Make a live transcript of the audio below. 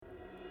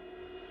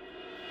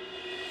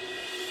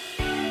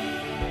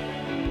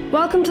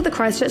Welcome to the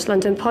Christchurch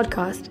London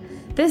podcast.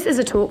 This is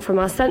a talk from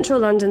our Central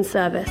London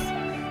service.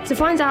 To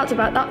find out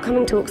about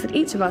upcoming talks at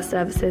each of our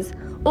services,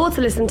 or to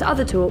listen to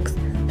other talks,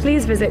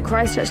 please visit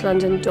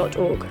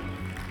christchurchlondon.org.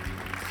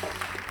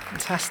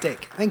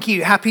 Fantastic. Thank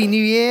you. Happy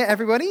New Year,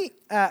 everybody.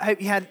 I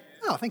hope you had...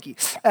 Oh, thank you.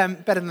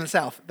 Better than the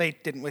South. They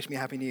didn't wish me a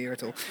Happy New Year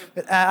at all.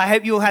 But I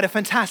hope you all had a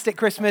fantastic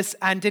Christmas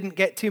and didn't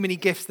get too many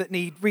gifts that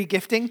need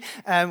re-gifting,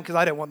 because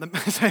I don't want them.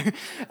 So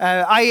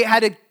I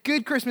had a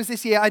good Christmas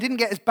this year. I didn't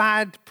get as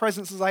bad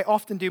presents as I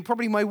often do.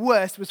 Probably my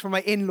worst was from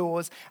my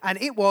in-laws,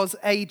 and it was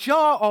a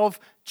jar of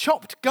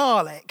chopped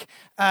garlic.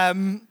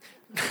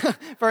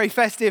 Very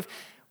festive,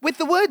 with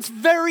the words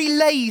 "very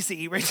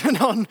lazy" written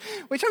on,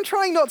 which I'm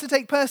trying not to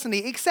take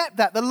personally, except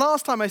that the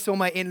last time I saw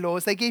my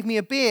in-laws, they gave me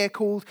a beer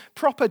called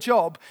Proper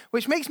Job,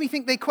 which makes me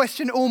think they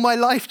question all my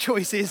life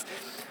choices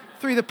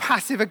through the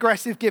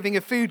passive-aggressive giving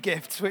of food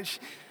gifts, which,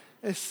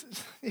 is,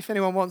 if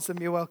anyone wants them,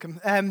 you're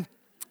welcome. But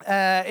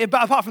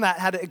apart from that,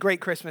 I had a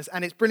great Christmas,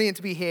 and it's brilliant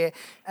to be here,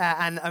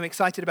 and I'm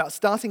excited about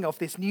starting off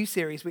this new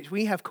series, which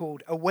we have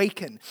called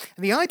Awaken.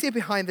 And the idea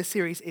behind the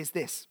series is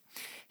this.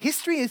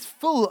 History is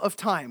full of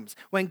times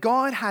when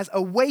God has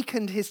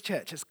awakened his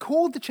church, has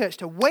called the church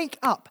to wake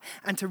up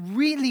and to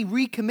really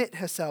recommit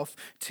herself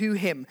to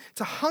him,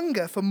 to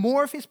hunger for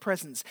more of his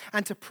presence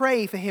and to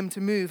pray for him to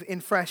move in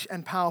fresh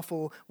and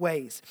powerful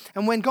ways.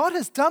 And when God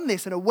has done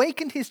this and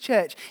awakened his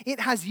church,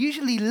 it has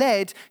usually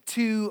led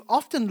to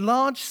often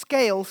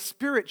large-scale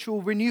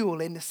spiritual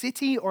renewal in a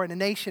city or in a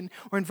nation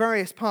or in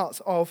various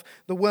parts of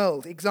the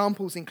world.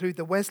 Examples include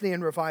the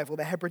Wesleyan Revival,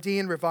 the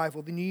Hebridean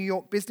Revival, the New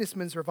York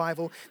Businessmen's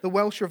Revival, the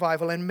Welsh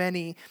Revival, and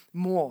many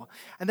more.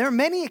 And there are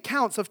many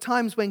accounts of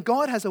times when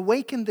God has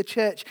awakened the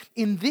church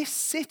in this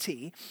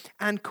city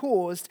and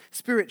caused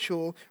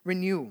spiritual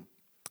renewal.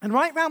 And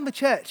right around the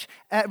church,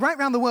 right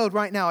around the world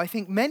right now, I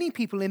think many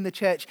people in the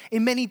church,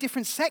 in many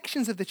different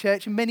sections of the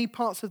church, in many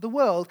parts of the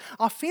world,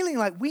 are feeling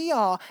like we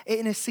are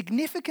in a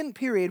significant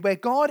period where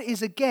God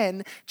is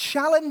again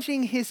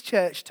challenging his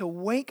church to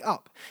wake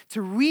up,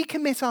 to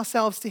recommit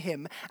ourselves to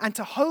him, and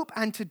to hope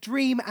and to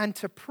dream and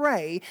to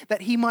pray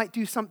that he might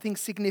do something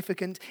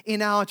significant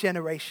in our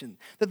generation.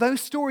 That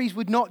those stories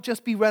would not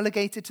just be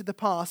relegated to the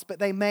past, but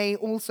they may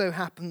also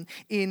happen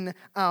in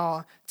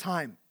our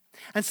time.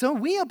 And so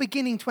we are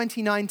beginning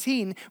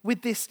 2019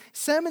 with this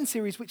sermon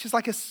series, which is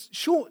like a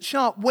short,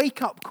 sharp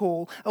wake-up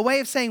call, a way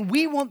of saying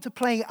we want to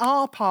play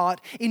our part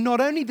in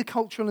not only the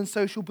cultural and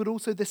social, but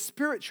also the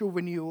spiritual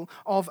renewal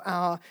of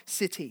our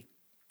city.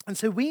 And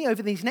so we,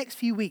 over these next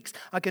few weeks,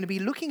 are going to be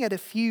looking at a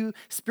few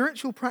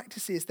spiritual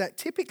practices that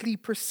typically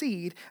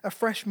precede a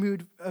fresh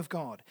mood of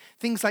God.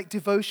 Things like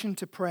devotion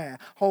to prayer,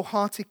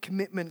 wholehearted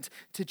commitment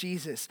to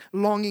Jesus,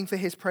 longing for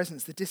his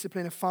presence, the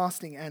discipline of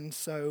fasting, and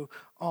so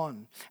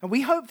on. And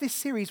we hope this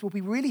series will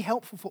be really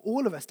helpful for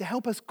all of us to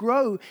help us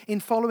grow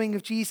in following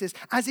of Jesus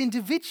as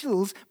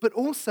individuals, but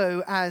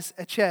also as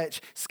a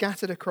church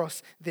scattered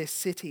across this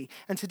city.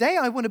 And today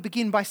I want to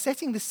begin by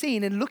setting the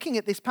scene and looking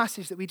at this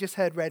passage that we just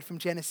heard read from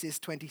Genesis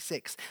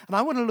 26. And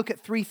I want to look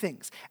at three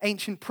things: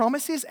 ancient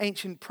promises,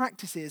 ancient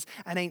practices,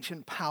 and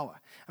ancient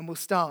power. And we'll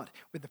start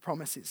with the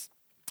promises.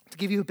 To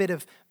give you a bit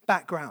of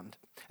background,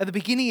 at the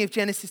beginning of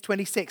Genesis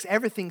 26,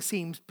 everything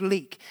seems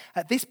bleak.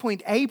 At this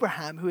point,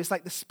 Abraham, who is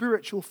like the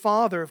spiritual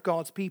father of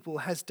God's people,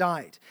 has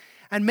died.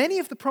 And many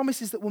of the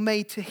promises that were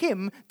made to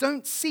him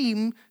don't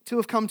seem to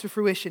have come to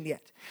fruition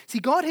yet. See,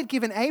 God had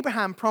given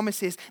Abraham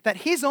promises that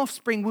his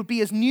offspring would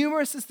be as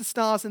numerous as the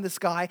stars in the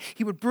sky.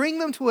 He would bring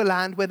them to a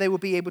land where they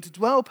would be able to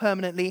dwell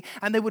permanently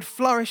and they would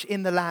flourish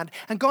in the land.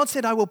 And God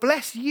said, I will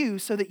bless you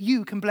so that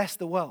you can bless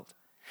the world.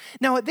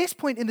 Now, at this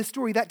point in the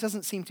story, that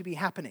doesn't seem to be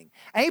happening.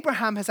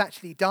 Abraham has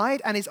actually died,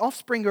 and his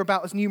offspring are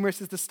about as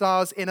numerous as the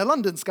stars in a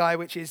London sky,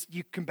 which is,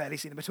 you can barely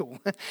see them at all.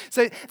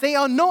 So they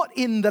are not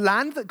in the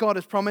land that God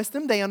has promised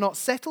them. They are not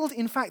settled.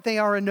 In fact, they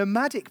are a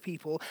nomadic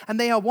people, and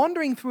they are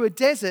wandering through a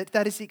desert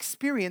that is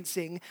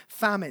experiencing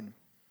famine.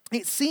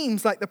 It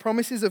seems like the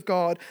promises of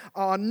God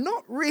are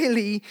not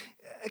really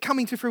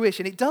coming to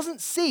fruition. It doesn't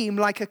seem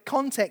like a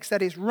context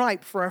that is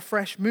ripe for a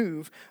fresh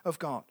move of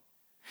God.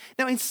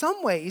 Now, in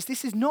some ways,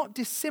 this is not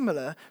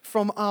dissimilar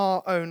from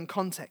our own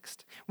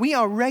context. We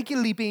are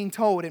regularly being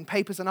told in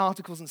papers and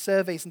articles and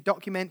surveys and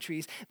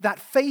documentaries that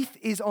faith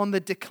is on the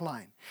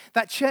decline,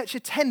 that church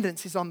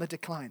attendance is on the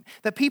decline,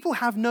 that people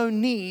have no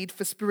need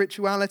for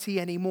spirituality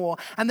anymore,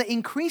 and that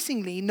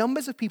increasingly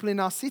numbers of people in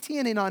our city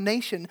and in our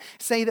nation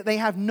say that they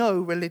have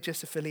no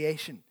religious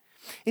affiliation.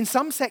 In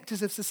some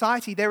sectors of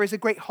society, there is a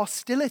great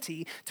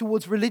hostility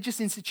towards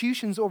religious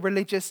institutions or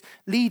religious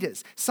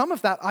leaders. Some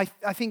of that, I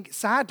think,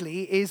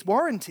 sadly, is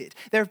warranted.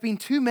 There have been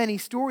too many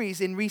stories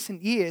in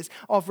recent years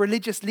of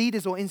religious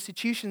leaders or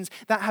institutions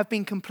that have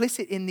been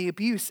complicit in the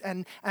abuse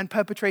and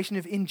perpetration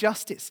of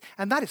injustice,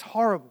 and that is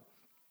horrible.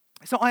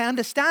 So I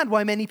understand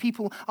why many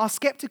people are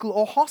skeptical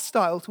or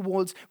hostile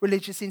towards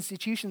religious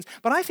institutions,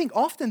 but I think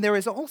often there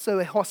is also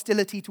a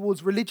hostility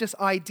towards religious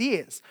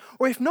ideas,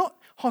 or if not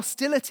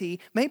hostility,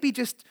 maybe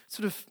just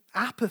sort of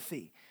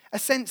apathy. a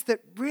sense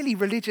that really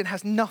religion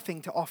has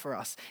nothing to offer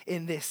us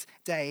in this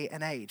day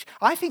and age.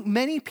 I think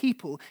many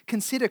people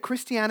consider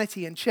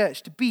Christianity and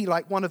church to be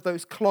like one of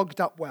those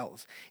clogged up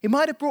wells. It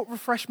might have brought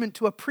refreshment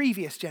to a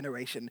previous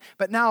generation,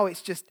 but now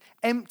it's just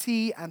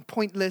empty and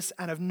pointless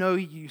and of no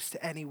use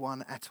to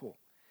anyone at all.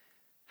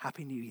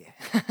 Happy New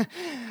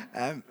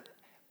Year.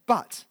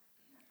 But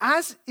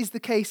as is the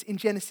case in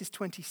Genesis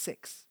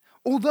 26,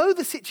 although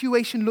the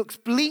situation looks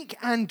bleak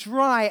and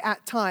dry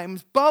at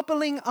times,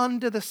 bubbling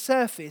under the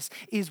surface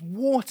is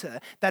water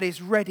that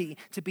is ready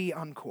to be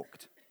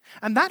uncorked.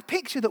 And that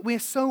picture that we're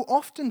so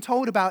often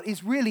told about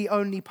is really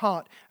only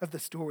part of the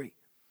story.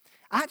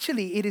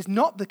 Actually, it is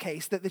not the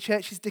case that the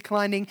church is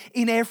declining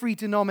in every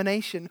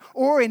denomination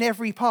or in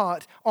every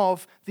part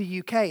of the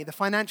UK. The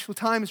Financial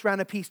Times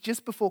ran a piece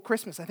just before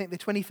Christmas, I think the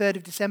 23rd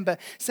of December,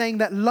 saying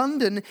that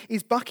London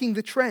is bucking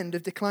the trend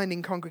of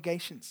declining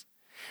congregations.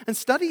 And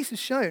studies have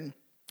shown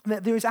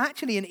that there is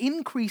actually an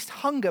increased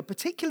hunger,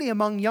 particularly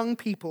among young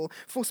people,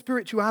 for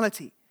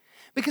spirituality.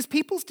 Because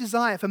people's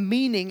desire for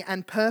meaning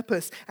and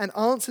purpose and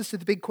answers to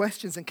the big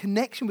questions and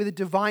connection with a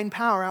divine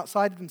power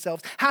outside of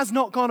themselves has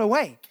not gone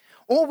away.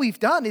 All we've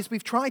done is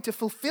we've tried to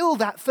fulfill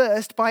that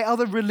thirst by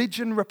other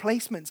religion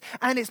replacements.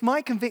 And it's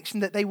my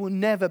conviction that they will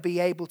never be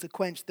able to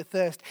quench the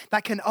thirst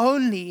that can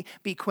only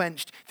be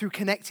quenched through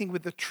connecting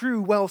with the true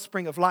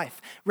wellspring of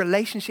life,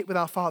 relationship with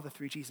our Father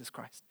through Jesus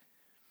Christ.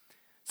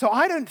 So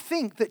I don't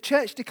think that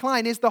church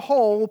decline is the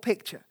whole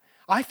picture.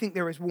 I think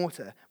there is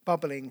water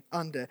bubbling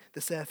under the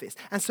surface.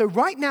 And so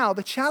right now,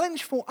 the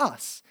challenge for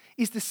us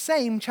is the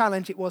same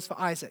challenge it was for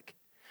Isaac.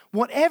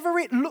 Whatever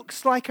it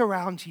looks like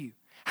around you,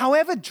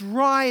 however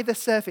dry the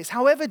surface,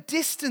 however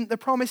distant the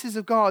promises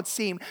of God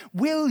seem,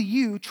 will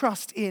you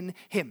trust in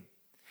him?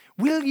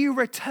 Will you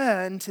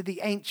return to the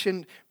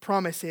ancient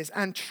promises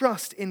and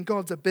trust in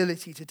God's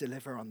ability to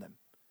deliver on them?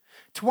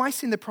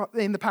 Twice in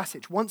the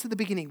passage, once at the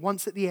beginning,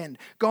 once at the end,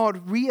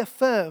 God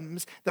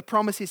reaffirms the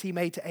promises he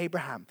made to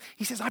Abraham.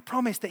 He says, I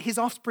promise that his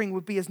offspring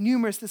would be as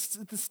numerous as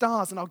the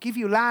stars, and I'll give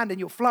you land and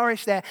you'll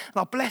flourish there, and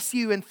I'll bless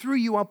you, and through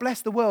you I'll bless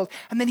the world.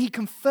 And then he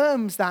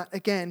confirms that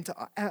again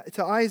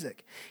to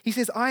Isaac. He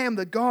says, I am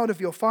the God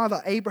of your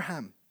father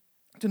Abraham.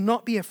 Do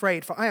not be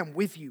afraid, for I am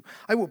with you.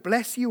 I will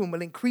bless you and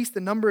will increase the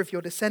number of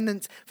your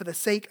descendants for the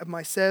sake of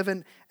my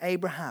servant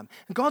Abraham.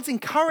 And God's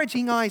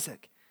encouraging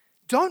Isaac.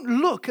 Don't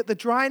look at the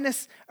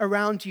dryness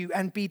around you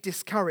and be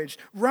discouraged.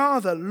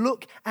 Rather,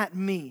 look at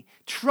me.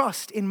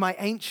 Trust in my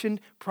ancient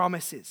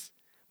promises.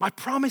 My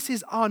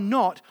promises are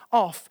not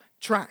off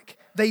track.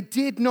 They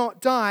did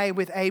not die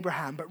with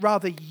Abraham, but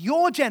rather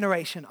your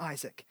generation,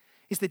 Isaac,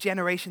 is the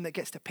generation that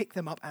gets to pick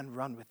them up and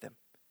run with them.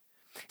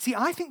 See,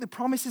 I think the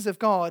promises of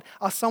God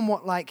are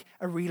somewhat like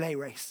a relay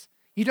race.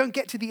 You don't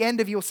get to the end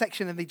of your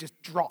section and they just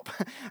drop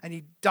and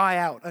you die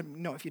out.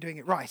 Not if you're doing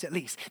it right, at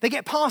least. They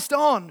get passed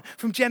on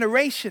from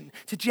generation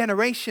to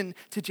generation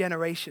to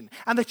generation.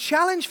 And the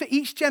challenge for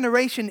each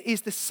generation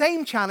is the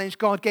same challenge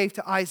God gave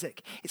to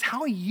Isaac. It's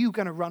how are you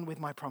going to run with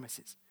my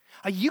promises?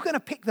 Are you going to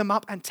pick them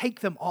up and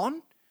take them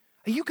on?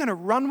 Are you going to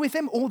run with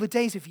them all the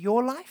days of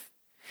your life?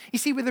 You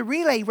see, with a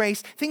relay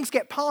race, things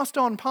get passed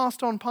on,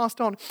 passed on, passed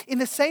on. In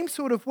the same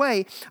sort of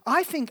way,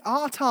 I think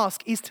our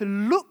task is to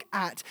look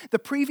at the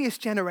previous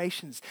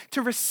generations,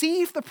 to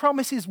receive the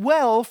promises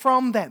well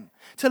from them,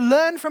 to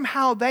learn from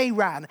how they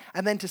ran,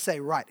 and then to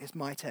say, right, it's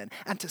my turn,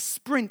 and to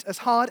sprint as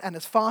hard and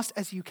as fast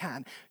as you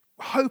can,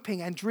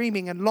 hoping and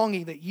dreaming and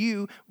longing that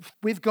you,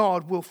 with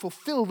God, will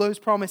fulfill those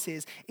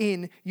promises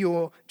in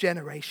your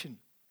generation.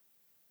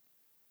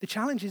 The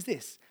challenge is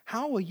this: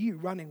 how are you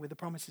running with the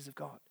promises of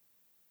God?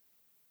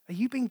 Are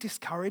you being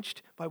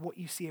discouraged by what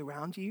you see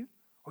around you?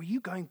 Or are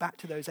you going back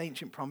to those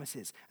ancient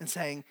promises and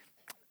saying,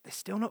 they're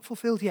still not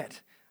fulfilled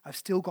yet. I've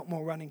still got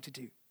more running to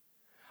do.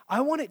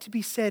 I want it to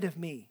be said of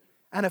me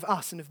and of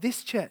us and of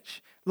this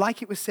church,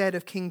 like it was said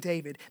of King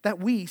David, that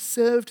we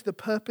served the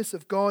purpose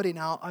of God in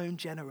our own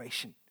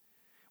generation.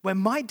 When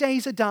my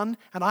days are done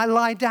and I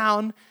lie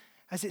down,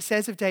 as it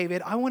says of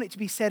David, I want it to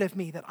be said of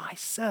me that I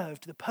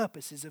served the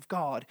purposes of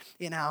God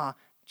in our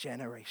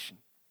generation.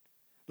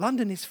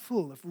 London is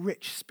full of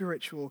rich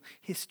spiritual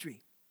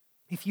history.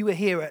 If you were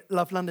here at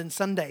Love London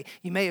Sunday,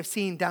 you may have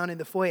seen down in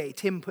the foyer,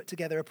 Tim put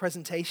together a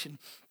presentation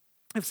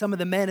of some of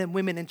the men and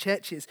women in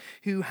churches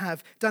who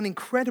have done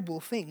incredible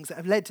things that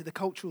have led to the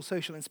cultural,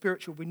 social, and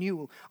spiritual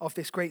renewal of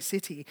this great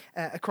city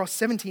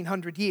across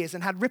 1,700 years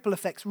and had ripple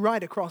effects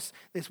right across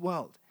this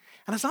world.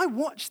 And as I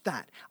watched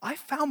that, I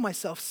found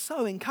myself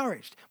so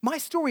encouraged. My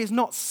story is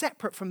not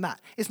separate from that.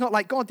 It's not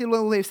like God did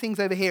all those things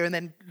over here and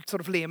then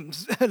sort of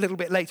Liam's a little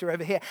bit later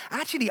over here.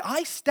 Actually,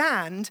 I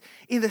stand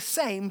in the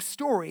same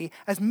story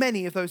as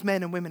many of those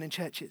men and women in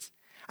churches.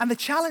 And the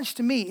challenge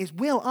to me is,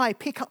 will I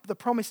pick up the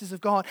promises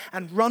of God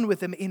and run with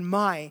them in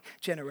my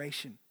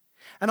generation?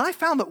 And I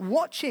found that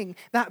watching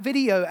that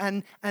video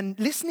and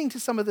listening to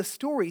some of the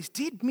stories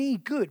did me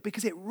good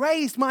because it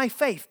raised my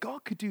faith.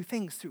 God could do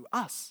things through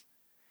us.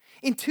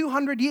 In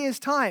 200 years'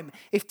 time,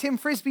 if Tim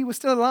Frisby was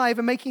still alive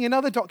and making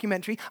another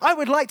documentary, I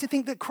would like to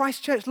think that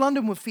Christ Church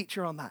London would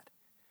feature on that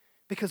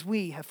because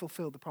we have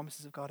fulfilled the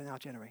promises of God in our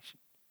generation.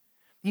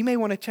 You may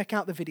want to check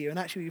out the video, and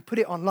actually we put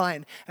it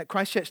online at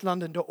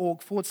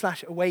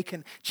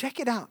christchurchlondon.org/awaken. Check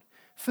it out.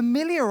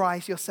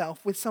 Familiarize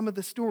yourself with some of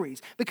the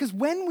stories, because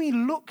when we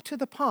look to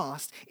the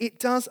past, it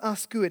does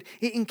us good.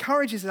 It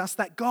encourages us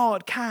that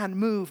God can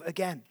move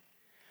again.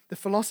 The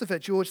philosopher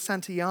George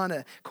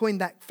Santayana coined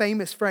that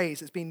famous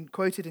phrase. It's been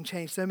quoted and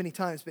changed so many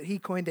times, but he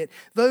coined it: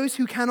 "Those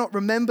who cannot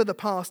remember the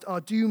past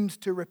are doomed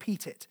to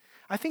repeat it."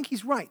 I think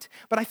he's right,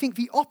 but I think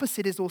the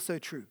opposite is also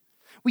true.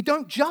 We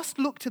don't just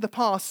look to the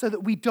past so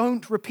that we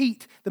don't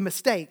repeat the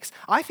mistakes.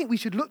 I think we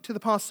should look to the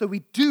past so we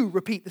do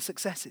repeat the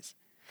successes.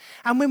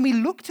 And when we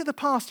look to the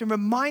past and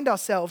remind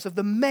ourselves of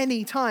the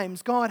many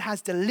times God has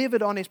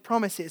delivered on his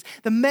promises,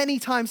 the many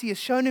times he has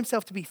shown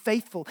himself to be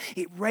faithful,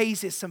 it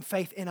raises some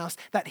faith in us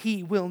that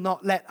he will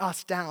not let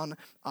us down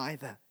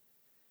either.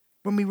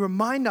 When we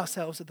remind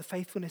ourselves of the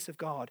faithfulness of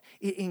God,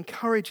 it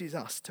encourages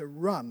us to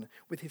run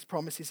with his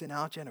promises in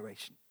our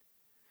generation.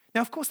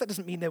 Now, of course, that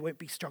doesn't mean there won't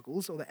be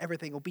struggles or that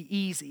everything will be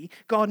easy.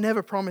 God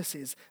never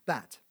promises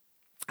that.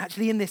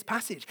 Actually, in this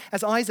passage,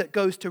 as Isaac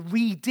goes to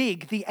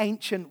redig the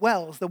ancient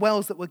wells, the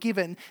wells that were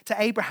given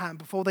to Abraham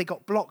before they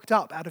got blocked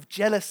up out of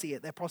jealousy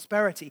at their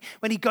prosperity,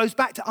 when he goes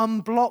back to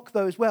unblock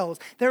those wells,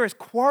 there is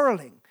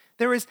quarreling.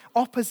 There is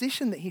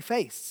opposition that he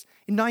faces.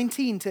 In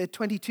 19 to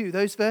 22,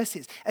 those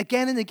verses,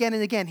 again and again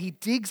and again, he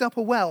digs up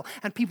a well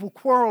and people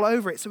quarrel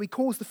over it. So he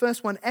calls the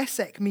first one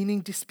Esek,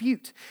 meaning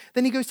dispute.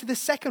 Then he goes to the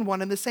second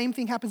one and the same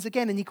thing happens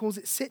again and he calls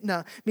it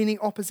Sitna, meaning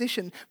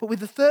opposition. But with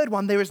the third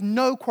one, there is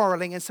no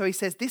quarreling. And so he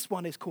says this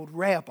one is called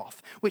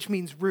Rehoboth, which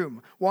means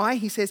room. Why?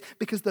 He says,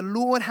 because the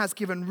Lord has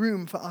given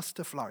room for us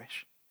to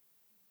flourish.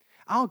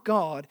 Our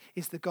God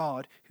is the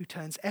God who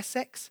turns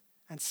Eseks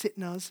and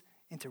Sitnas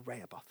into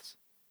Rehoboths,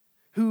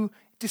 who,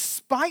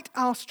 despite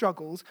our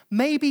struggles,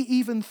 maybe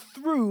even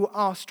through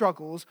our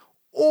struggles,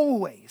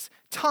 always,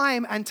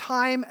 time and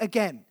time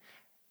again,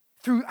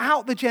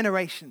 throughout the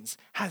generations,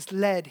 has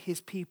led his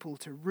people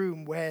to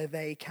room where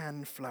they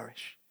can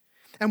flourish.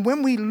 And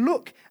when we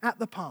look at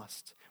the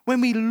past,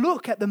 when we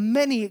look at the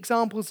many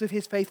examples of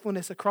his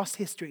faithfulness across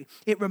history,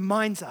 it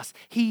reminds us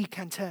he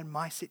can turn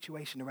my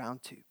situation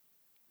around too.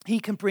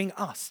 He can bring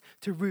us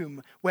to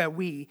room where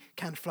we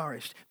can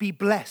flourish, be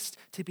blessed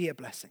to be a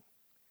blessing.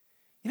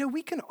 You know,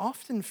 we can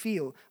often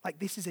feel like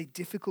this is a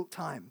difficult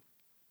time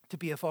to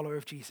be a follower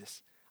of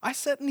Jesus. I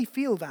certainly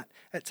feel that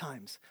at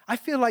times. I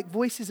feel like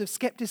voices of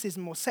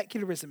skepticism or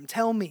secularism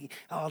tell me,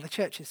 oh, the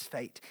church's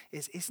fate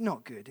is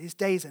not good. His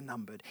days are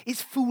numbered.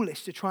 It's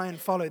foolish to try and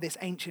follow this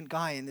ancient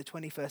guy in the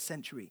 21st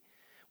century.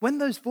 When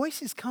those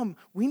voices come,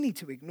 we need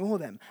to ignore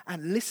them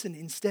and listen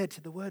instead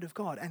to the word of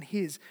God and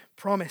his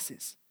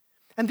promises.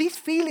 And these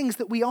feelings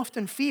that we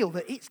often feel,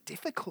 that it's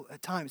difficult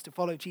at times to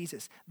follow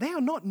Jesus, they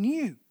are not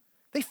new.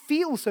 They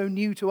feel so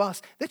new to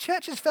us. The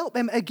church has felt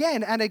them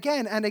again and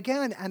again and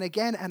again and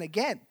again and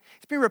again.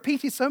 It's been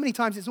repeated so many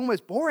times it's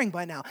almost boring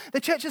by now.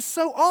 The church has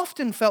so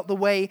often felt the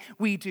way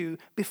we do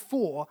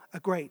before a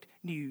great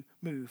new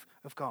move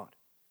of God.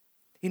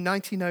 In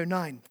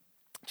 1909,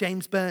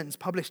 James Burns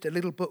published a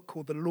little book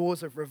called The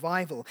Laws of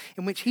Revival,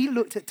 in which he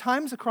looked at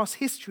times across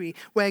history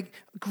where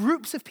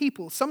groups of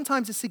people,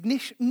 sometimes a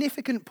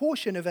significant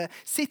portion of a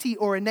city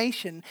or a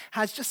nation,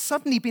 has just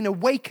suddenly been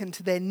awakened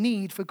to their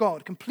need for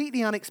God,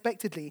 completely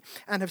unexpectedly,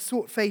 and have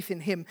sought faith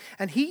in him.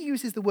 And he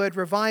uses the word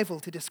revival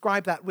to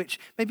describe that, which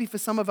maybe for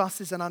some of us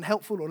is an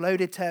unhelpful or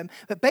loaded term,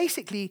 but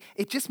basically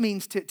it just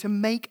means to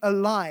make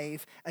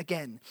alive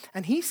again.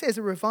 And he says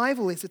a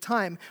revival is a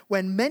time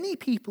when many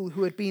people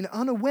who had been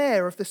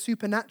unaware of the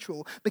supernatural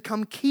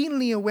become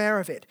keenly aware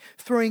of it.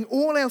 Throwing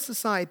all else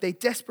aside, they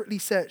desperately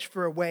search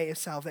for a way of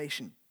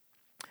salvation.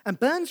 And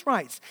Burns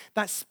writes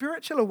that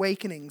spiritual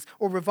awakenings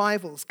or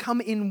revivals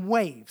come in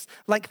waves,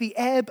 like the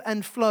ebb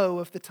and flow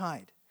of the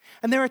tide.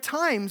 And there are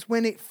times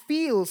when it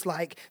feels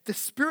like the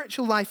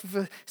spiritual life of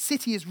a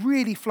city is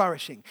really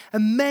flourishing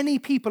and many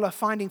people are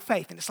finding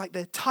faith and it's like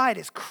the tide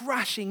is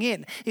crashing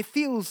in. It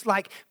feels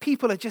like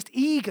people are just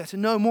eager to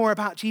know more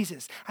about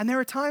Jesus. And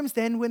there are times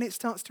then when it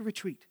starts to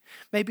retreat.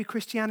 Maybe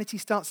Christianity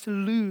starts to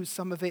lose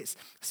some of its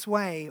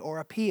sway or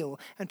appeal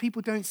and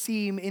people don't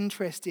seem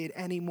interested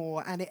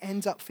anymore and it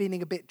ends up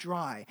feeling a bit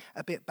dry,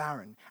 a bit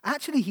barren.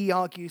 Actually, he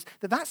argues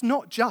that that's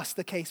not just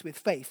the case with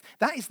faith.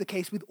 That is the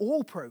case with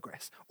all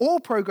progress. All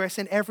progress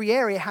in every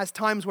area has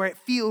times where it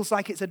feels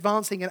like it's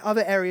advancing and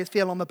other areas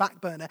feel on the back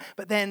burner,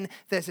 but then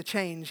there's a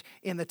change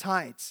in the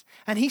tides.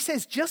 And he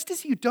says, just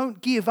as you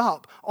don't give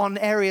up on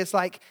areas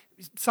like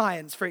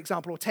science, for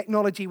example, or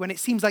technology when it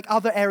seems like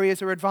other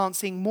areas are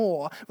advancing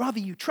more, rather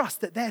you trust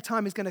that their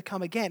time is going to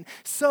come again,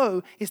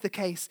 so is the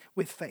case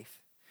with faith.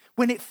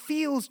 When it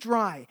feels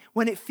dry,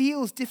 when it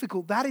feels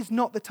difficult, that is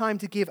not the time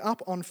to give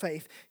up on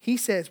faith. He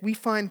says, we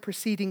find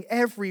preceding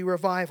every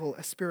revival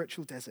a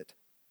spiritual desert.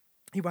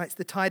 He writes,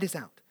 the tide is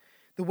out.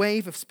 The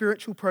wave of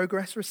spiritual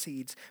progress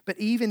recedes, but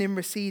even in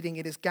receding,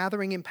 it is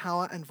gathering in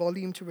power and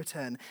volume to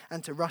return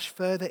and to rush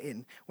further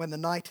in. When the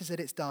night is at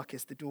its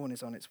darkest, the dawn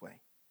is on its way.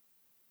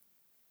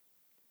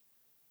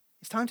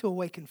 It's time to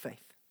awaken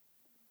faith.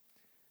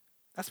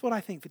 That's what I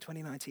think for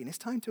 2019. It's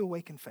time to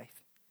awaken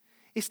faith.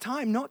 It's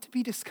time not to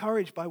be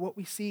discouraged by what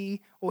we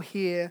see or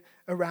hear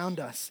around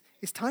us.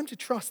 It's time to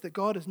trust that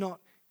God has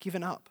not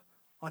given up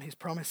on his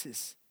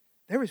promises.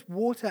 There is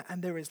water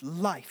and there is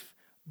life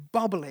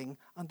bubbling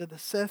under the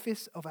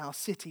surface of our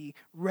city,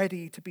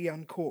 ready to be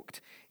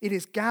uncorked. It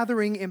is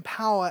gathering in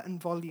power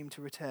and volume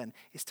to return.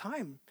 It's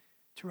time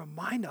to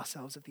remind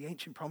ourselves of the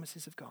ancient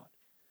promises of God,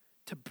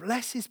 to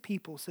bless his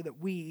people so that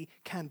we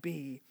can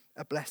be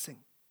a blessing.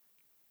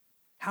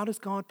 How does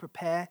God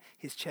prepare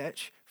his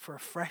church for a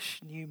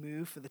fresh new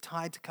move, for the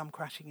tide to come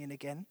crashing in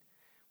again?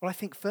 Well, I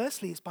think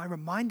firstly, it's by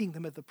reminding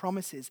them of the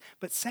promises.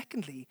 But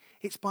secondly,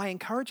 it's by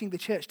encouraging the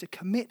church to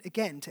commit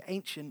again to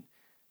ancient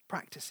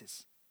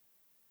practices.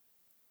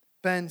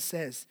 Burns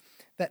says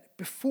that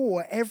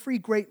before every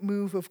great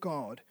move of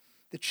God,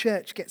 the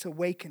church gets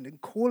awakened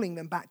and calling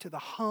them back to the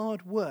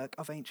hard work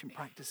of ancient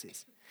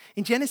practices.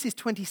 In Genesis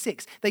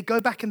 26, they go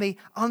back and they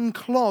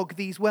unclog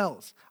these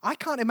wells. I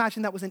can't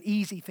imagine that was an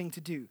easy thing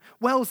to do.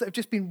 Wells that have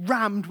just been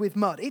rammed with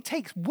mud. It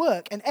takes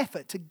work and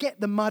effort to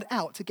get the mud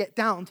out, to get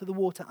down to the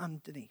water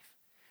underneath.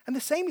 And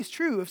the same is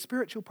true of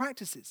spiritual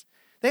practices.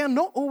 They are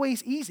not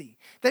always easy.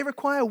 They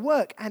require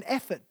work and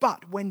effort,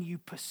 but when you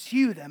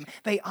pursue them,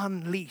 they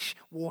unleash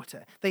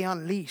water. They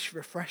unleash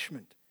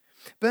refreshment.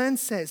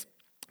 Burns says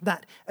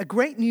that a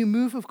great new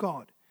move of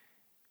God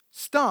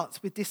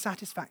starts with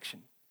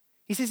dissatisfaction.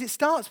 He says it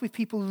starts with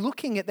people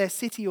looking at their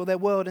city or their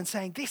world and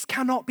saying, this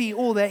cannot be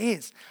all there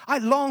is. I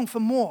long for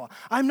more.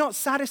 I'm not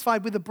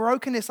satisfied with the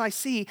brokenness I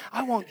see.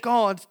 I want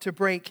God to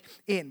break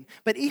in.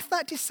 But if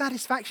that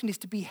dissatisfaction is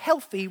to be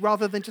healthy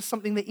rather than just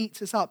something that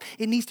eats us up,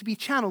 it needs to be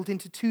channeled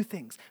into two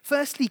things.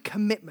 Firstly,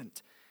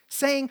 commitment.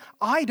 Saying,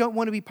 I don't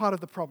want to be part of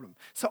the problem.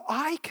 So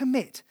I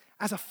commit.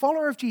 As a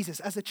follower of Jesus,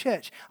 as a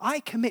church, I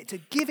commit to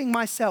giving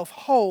myself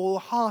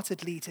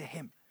wholeheartedly to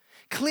him,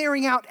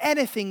 clearing out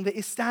anything that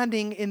is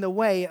standing in the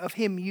way of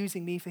him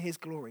using me for his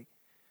glory.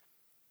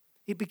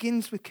 It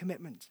begins with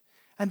commitment,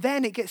 and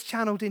then it gets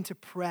channeled into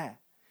prayer.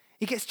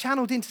 It gets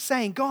channeled into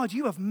saying, God,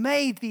 you have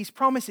made these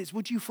promises.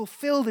 Would you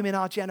fulfill them in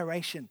our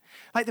generation?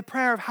 Like the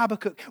prayer of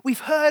Habakkuk,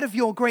 we've heard of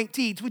your great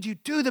deeds. Would you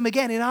do them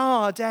again in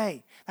our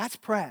day? That's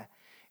prayer.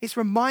 It's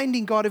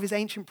reminding God of his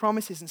ancient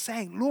promises and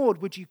saying,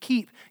 Lord, would you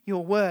keep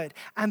your word?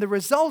 And the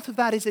result of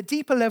that is a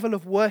deeper level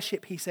of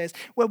worship, he says,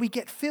 where we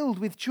get filled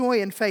with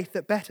joy and faith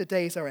that better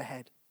days are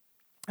ahead.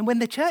 And when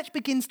the church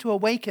begins to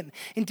awaken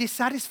in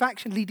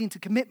dissatisfaction leading to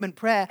commitment,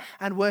 prayer,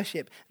 and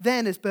worship,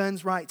 then, as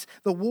Burns writes,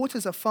 the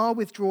waters are far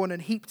withdrawn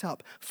and heaped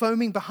up,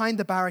 foaming behind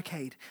the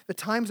barricade. The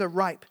times are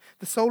ripe.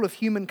 The soul of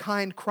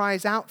humankind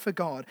cries out for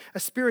God. A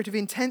spirit of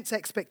intense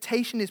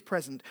expectation is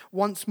present.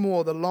 Once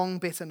more, the long,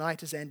 bitter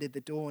night has ended.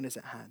 The dawn is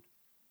at hand.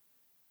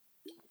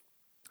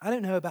 I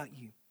don't know about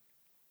you,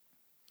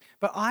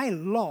 but I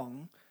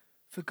long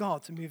for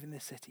God to move in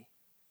this city.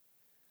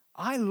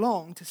 I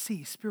long to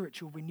see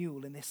spiritual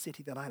renewal in this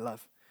city that I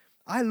love.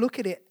 I look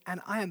at it and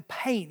I am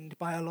pained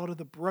by a lot of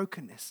the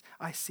brokenness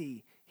I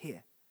see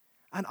here.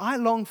 And I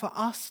long for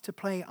us to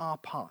play our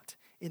part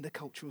in the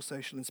cultural,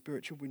 social, and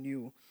spiritual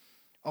renewal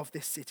of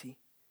this city.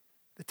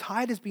 The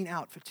tide has been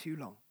out for too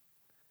long.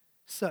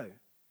 So,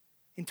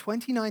 in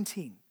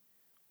 2019,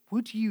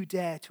 would you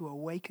dare to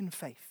awaken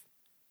faith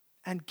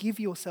and give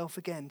yourself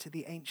again to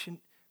the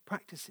ancient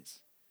practices?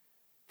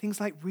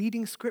 Things like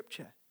reading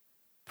scripture,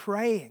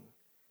 praying,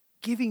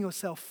 giving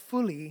yourself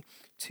fully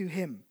to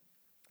him,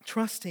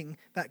 trusting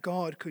that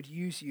God could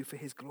use you for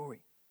his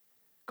glory.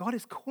 God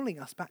is calling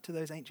us back to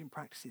those ancient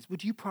practices.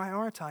 Would you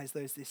prioritize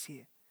those this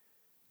year?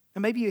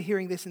 And maybe you're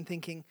hearing this and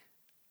thinking,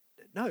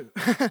 no,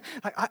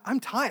 I'm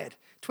tired.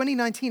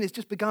 2019 has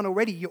just begun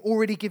already. You're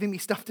already giving me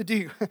stuff to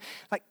do.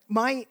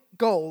 My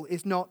goal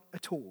is not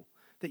at all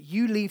that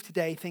you leave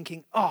today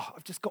thinking,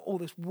 I've just got all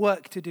this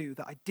work to do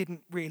that I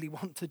didn't really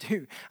want to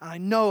do. And I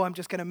know I'm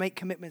just going to make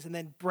commitments and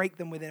then break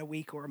them within a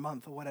week or a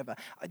month or whatever.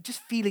 Just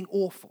feeling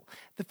awful.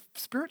 The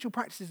spiritual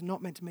practices are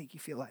not meant to make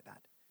you feel like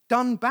that.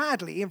 Done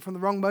badly and from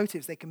the wrong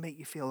motives, they can make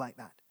you feel like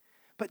that.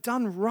 But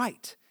done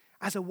right,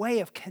 as a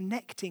way of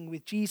connecting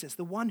with Jesus,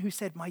 the one who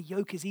said, my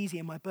yoke is easy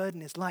and my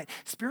burden is light.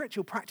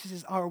 Spiritual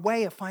practices are a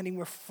way of finding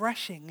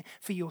refreshing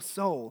for your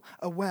soul,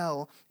 a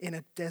well in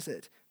a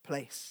desert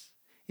place.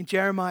 In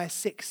Jeremiah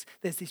 6,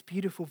 there's this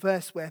beautiful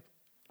verse where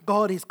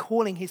God is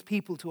calling his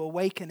people to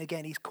awaken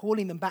again. He's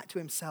calling them back to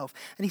himself.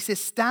 And he says,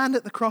 stand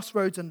at the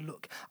crossroads and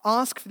look.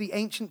 Ask for the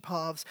ancient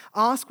paths.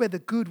 Ask where the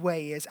good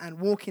way is and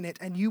walk in it,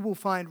 and you will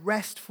find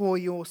rest for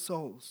your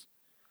souls.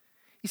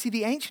 You see,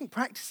 the ancient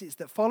practices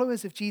that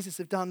followers of Jesus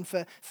have done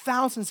for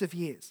thousands of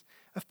years,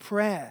 of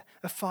prayer,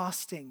 of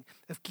fasting,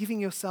 of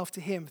giving yourself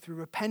to him through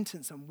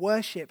repentance and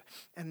worship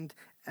and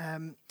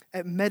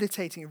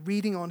meditating and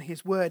reading on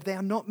his word, they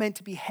are not meant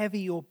to be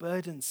heavy or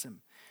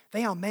burdensome.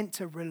 They are meant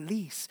to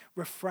release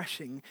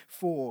refreshing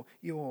for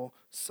your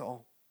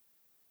soul.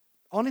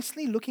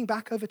 Honestly, looking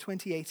back over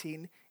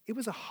 2018, it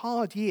was a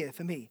hard year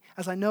for me,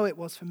 as I know it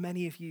was for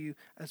many of you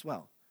as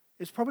well.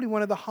 It was probably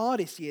one of the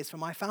hardest years for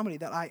my family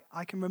that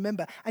I can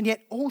remember. And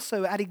yet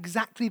also at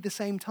exactly the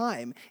same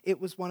time,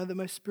 it was one of the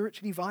most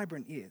spiritually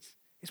vibrant years.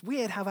 It's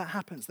weird how that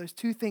happens. Those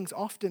two things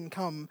often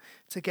come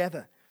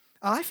together.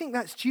 I think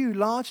that's due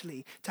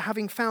largely to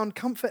having found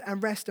comfort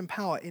and rest and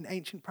power in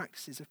ancient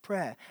practices of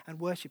prayer and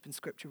worship and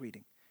scripture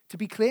reading. To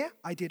be clear,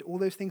 I did all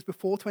those things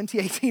before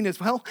 2018 as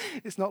well.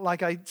 It's not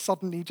like I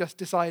suddenly just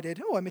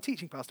decided, I'm a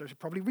teaching pastor, I should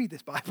probably read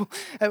this Bible.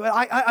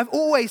 I've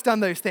always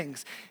done those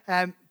things.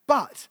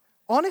 But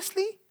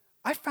honestly,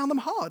 I found them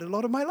hard a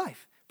lot of my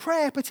life.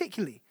 Prayer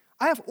particularly.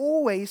 I have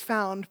always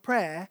found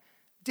prayer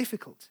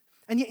difficult.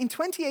 And yet in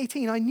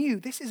 2018, I knew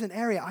this is an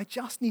area I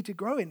just need to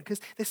grow in because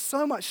there's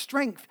so much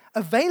strength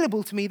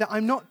available to me that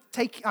I'm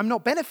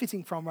not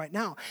benefiting from right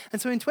now.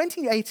 And so in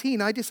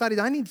 2018, I decided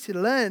I needed to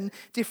learn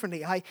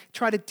differently. I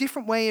tried a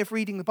different way of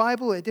reading the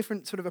Bible, a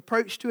different sort of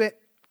approach to it.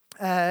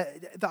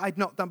 That I'd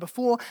not done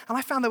before. And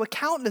I found there were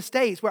countless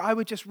days where I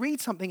would just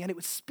read something and it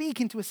would speak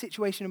into a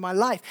situation in my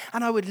life.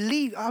 And I would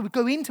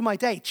go into my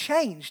day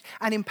changed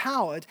and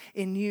empowered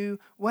in new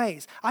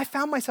ways. I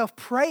found myself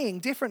praying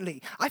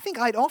differently. I think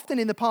I'd often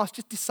in the past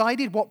just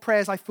decided what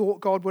prayers I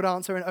thought God would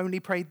answer and only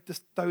prayed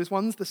those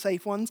ones, the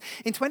safe ones.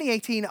 In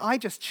 2018, I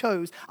just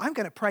chose, I'm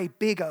going to pray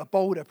bigger,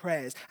 bolder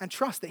prayers and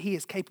trust that he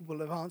is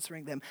capable of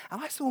answering them. And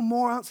I saw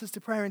more answers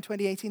to prayer in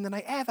 2018 than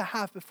I ever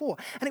have before.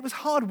 And it was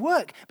hard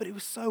work, but it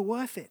was so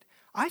worth it.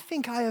 I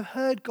think I have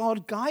heard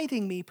God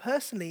guiding me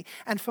personally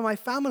and for my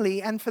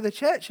family and for the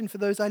church and for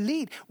those I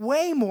lead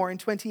way more in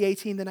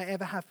 2018 than I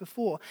ever have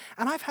before.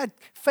 And I've had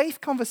faith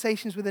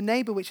conversations with a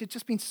neighbor which have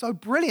just been so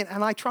brilliant,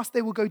 and I trust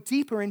they will go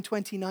deeper in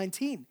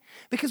 2019.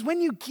 Because when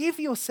you give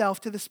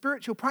yourself to the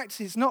spiritual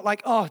practices, it's not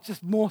like,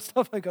 just more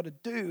stuff I got to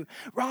do.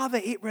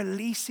 Rather, it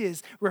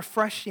releases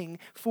refreshing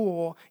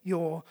for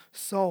your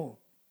soul.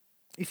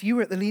 If you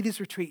were at the Leaders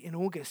Retreat in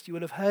August, you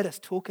will have heard us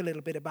talk a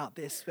little bit about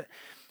this, but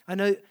I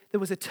know there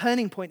was a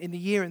turning point in the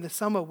year, in the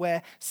summer,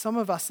 where some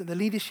of us in the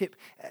leadership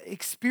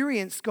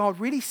experienced God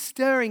really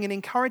stirring and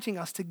encouraging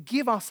us to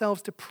give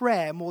ourselves to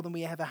prayer more than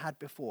we ever had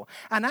before,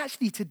 and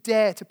actually to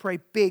dare to pray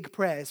big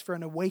prayers for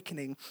an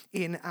awakening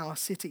in our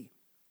city.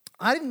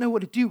 I didn't know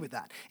what to do with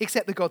that,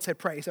 except that God said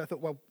pray, so I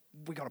thought,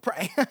 we got to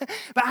pray.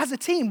 But as a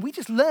team, we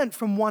just learned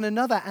from one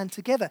another and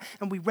together.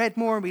 And we read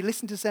more and we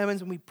listened to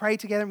sermons and we prayed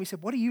together and we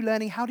said, what are you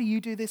learning? How do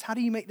you do this? How do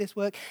you make this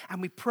work?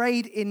 And we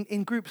prayed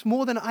in groups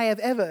more than I have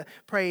ever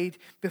prayed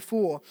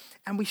before.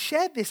 And we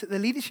shared this at the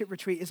leadership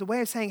retreat as a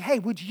way of saying, hey,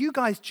 would you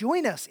guys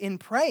join us in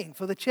praying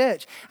for the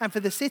church and for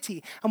the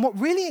city? And what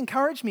really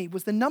encouraged me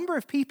was the number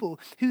of people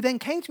who then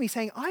came to me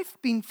saying, I've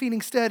been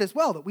feeling stirred as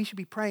well, that we should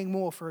be praying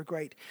more for a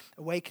great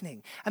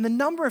awakening. And the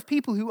number of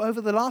people who over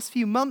the last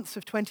few months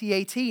of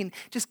 2018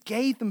 just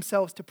gave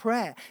themselves to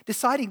prayer,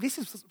 deciding this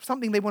is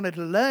something they wanted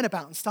to learn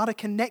about and start a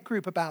connect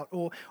group about,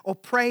 or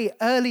pray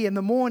early in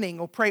the morning,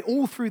 or pray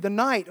all through the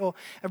night, or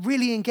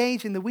really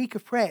engage in the week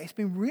of prayer. It's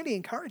been really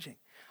encouraging.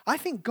 I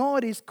think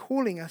God is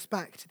calling us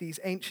back to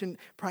these ancient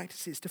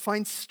practices to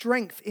find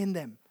strength in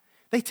them.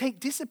 They take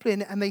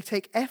discipline and they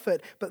take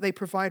effort, but they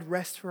provide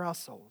rest for our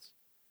souls.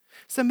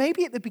 So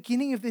maybe at the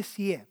beginning of this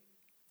year,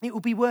 it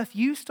will be worth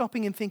you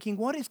stopping and thinking,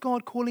 what is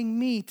God calling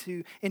me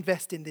to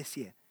invest in this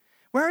year?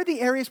 Where are the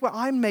areas where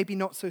I'm maybe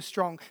not so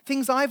strong?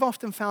 Things I've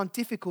often found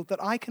difficult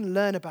that I can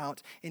learn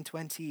about in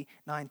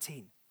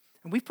 2019.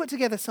 And we've put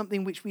together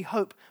something which we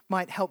hope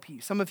might help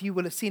you. Some of you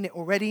will have seen it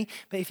already,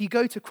 but if you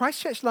go to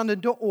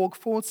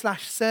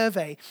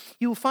christchurchlondon.org/survey,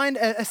 you will find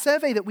a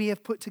survey that we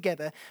have put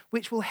together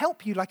which will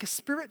help you, like a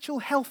spiritual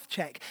health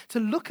check, to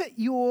look at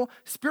your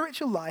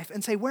spiritual life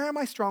and say, where am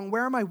I strong,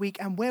 where am I weak,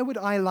 and where would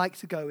I like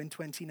to go in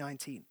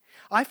 2019?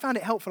 I found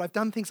it helpful. I've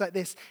done things like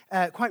this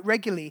quite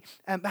regularly,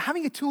 but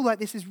having a tool like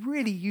this is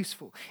really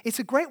useful. It's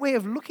a great way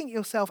of looking at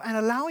yourself and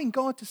allowing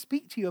God to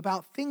speak to you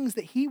about things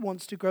that he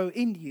wants to grow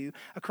in you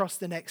across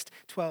the next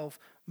 12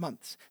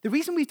 months. The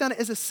reason we've done it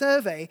as a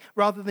survey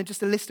rather than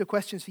just a list of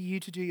questions for you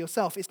to do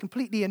yourself is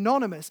completely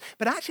anonymous,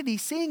 but actually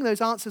seeing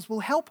those answers will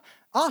help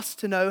us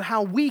to know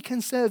how we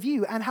can serve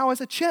you and how as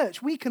a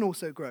church we can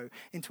also grow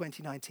in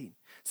 2019.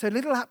 So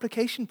little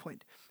application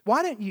point.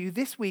 Why don't you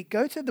this week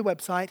go to the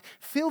website,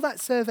 fill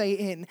that survey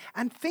in,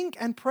 and think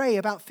and pray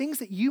about things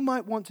that you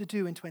might want to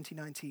do in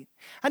 2019.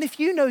 And if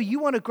you know you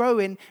want to grow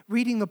in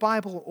reading the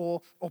Bible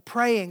or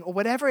praying or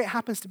whatever it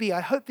happens to be,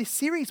 I hope this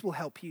series will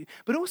help you.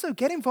 But also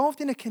get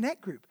involved in a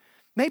connect group.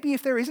 Maybe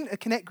if there isn't a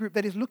connect group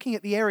that is looking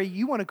at the area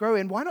you want to grow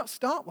in, why not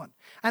start one?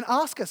 And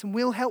ask us and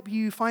we'll help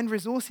you find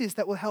resources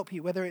that will help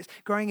you, whether it's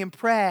growing in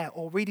prayer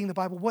or reading the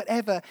Bible,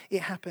 whatever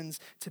it happens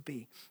to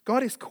be.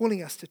 God is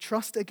calling us to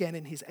trust again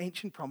in his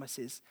ancient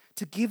promises,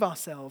 to give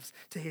ourselves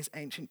to his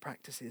ancient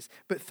practices.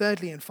 But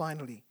thirdly and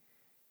finally,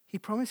 he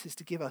promises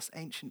to give us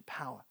ancient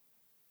power.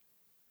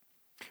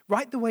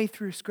 Right the way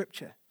through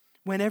Scripture,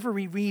 whenever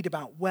we read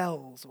about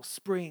wells or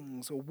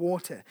springs or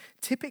water,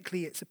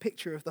 typically it's a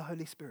picture of the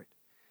Holy Spirit.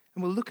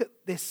 And we'll look at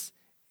this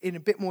in a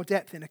bit more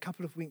depth in a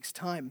couple of weeks'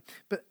 time.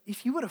 But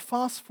if you were to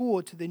fast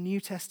forward to the New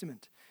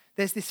Testament,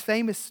 there's this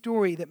famous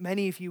story that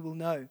many of you will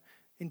know.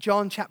 In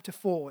John chapter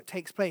 4, it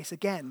takes place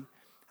again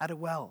at a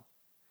well,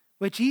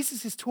 where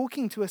Jesus is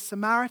talking to a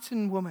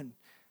Samaritan woman,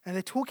 and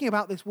they're talking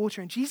about this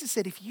water. And Jesus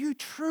said, if you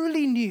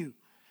truly knew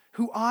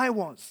who I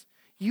was,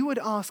 you would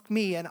ask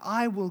me, and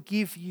I will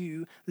give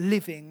you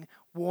living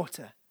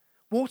water.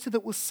 water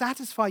that will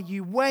satisfy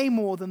you way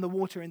more than the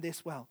water in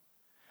this well.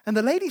 And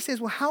the lady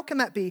says, well, how can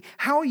that be?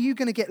 How are you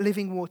going to get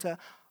living water?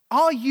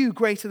 Are you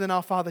greater than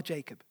our father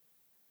Jacob?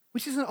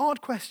 Which is an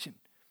odd question.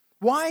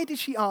 Why did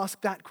she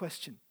ask that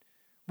question?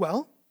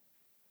 Well,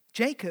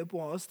 Jacob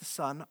was the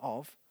son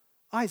of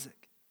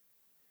Isaac.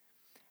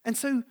 And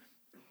so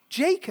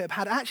Jacob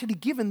had actually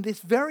given this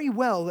very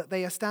well that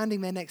they are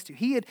standing there next to.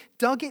 He had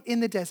dug it in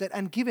the desert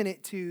and given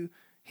it to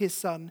his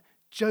son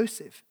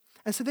Joseph.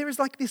 And so there is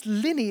like this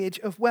lineage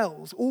of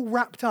wells all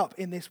wrapped up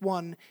in this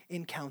one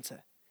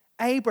encounter.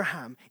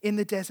 Abraham in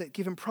the desert,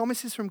 given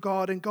promises from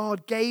God, and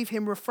God gave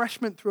him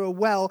refreshment through a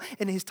well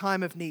in his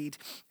time of need.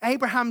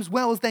 Abraham's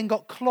wells then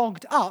got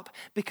clogged up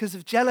because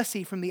of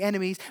jealousy from the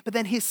enemies, but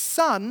then his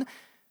son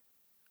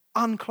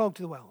unclogged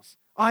the wells.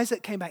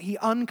 Isaac came back, he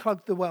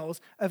unclogged the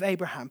wells of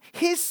Abraham.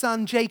 His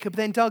son Jacob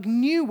then dug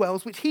new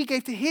wells, which he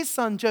gave to his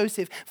son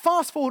Joseph.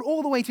 Fast forward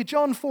all the way to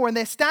John 4, and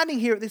they're standing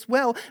here at this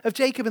well of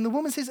Jacob, and the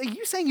woman says, are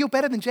you saying you're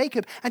better than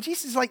Jacob? And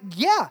Jesus is like,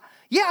 yeah,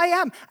 I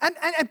am.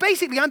 And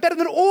basically, I'm better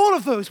than all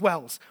of those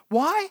wells.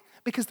 Why?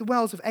 Because the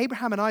wells of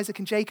Abraham and Isaac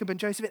and Jacob and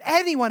Joseph and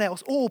anyone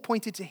else all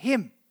pointed to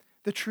him,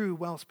 the true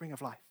wellspring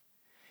of life.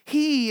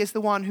 He is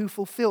the one who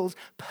fulfills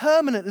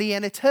permanently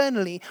and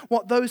eternally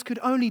what those could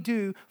only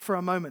do for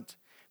a moment.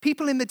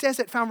 People in the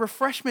desert found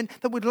refreshment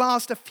that would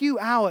last a few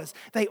hours.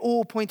 They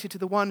all pointed to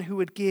the one who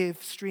would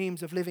give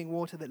streams of living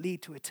water that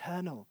lead to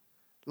eternal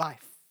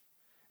life.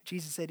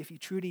 Jesus said, if you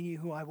truly knew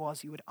who I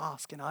was, you would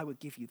ask and I would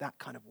give you that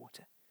kind of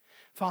water.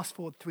 Fast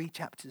forward 3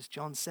 chapters,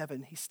 John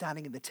 7, he's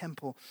standing in the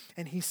temple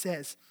and he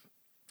says,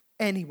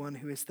 anyone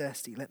who is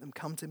thirsty, let them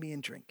come to me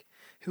and drink.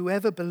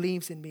 Whoever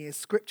believes in me, as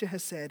scripture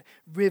has said,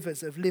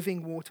 rivers of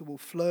living water will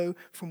flow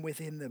from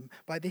within them.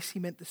 By this he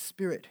meant the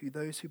Spirit who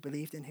those who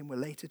believed in him were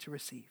later to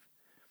receive.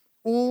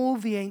 All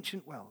the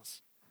ancient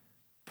wells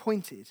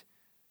pointed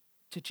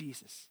to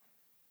Jesus,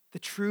 the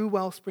true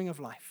wellspring of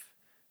life,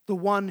 the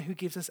one who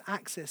gives us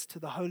access to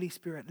the Holy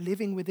Spirit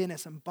living within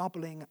us and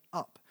bubbling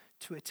up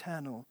to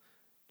eternal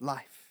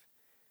life.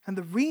 And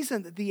the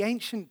reason that the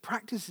ancient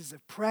practices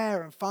of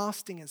prayer and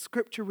fasting and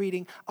scripture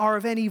reading are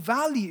of any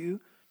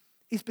value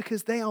is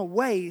because they are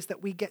ways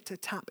that we get to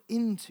tap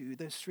into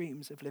those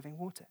streams of living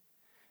water.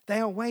 They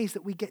are ways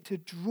that we get to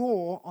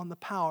draw on the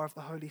power of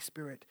the Holy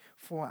Spirit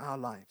for our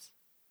lives.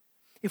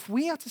 If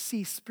we are to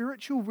see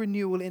spiritual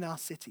renewal in our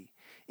city,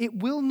 it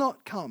will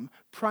not come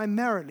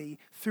primarily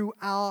through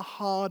our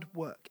hard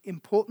work,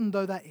 important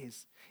though that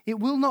is. It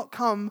will not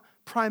come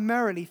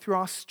primarily through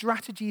our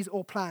strategies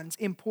or plans,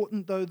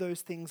 important though those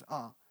things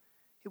are.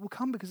 It will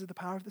come because of the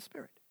power of the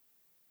Spirit.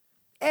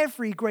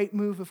 Every great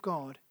move of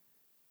God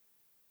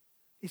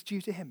is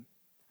due to him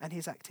and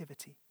his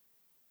activity.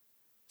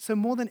 So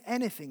more than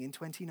anything in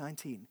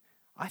 2019,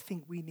 I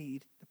think we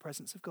need the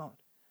presence of God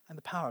and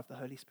the power of the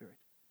Holy Spirit.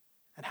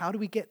 And how do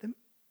we get them?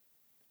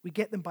 We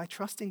get them by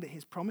trusting that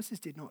his promises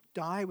did not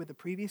die with the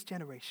previous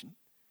generation.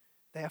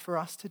 They are for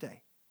us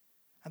today.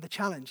 And the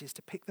challenge is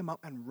to pick them up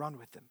and run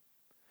with them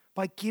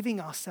by giving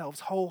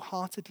ourselves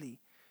wholeheartedly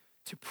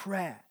to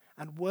prayer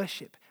and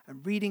worship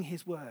and reading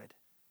his word.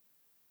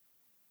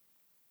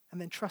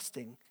 And then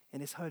trusting in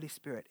his Holy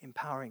Spirit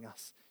empowering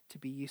us to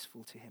be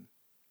useful to him.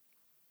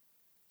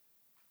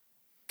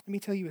 Let me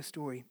tell you a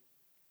story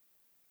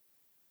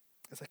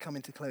as I come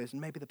into close,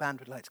 and maybe the band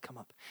would like to come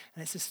up.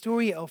 And it's a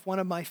story of one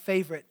of my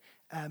favorite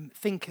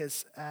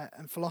thinkers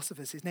and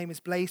philosophers. His name is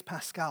Blaise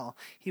Pascal.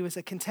 He was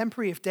a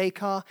contemporary of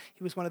Descartes.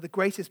 He was one of the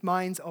greatest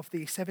minds of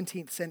the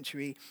 17th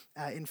century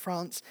in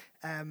France.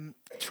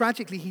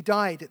 Tragically, he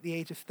died at the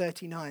age of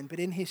 39, but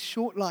in his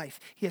short life,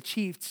 he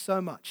achieved so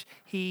much.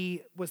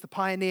 He was the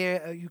pioneer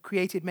who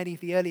created many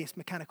of the earliest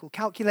mechanical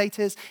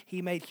calculators.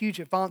 He made huge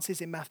advances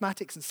in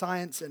mathematics and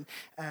science and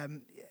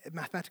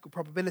mathematical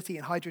probability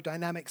and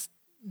hydrodynamics,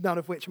 none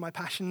of which are my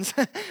passions.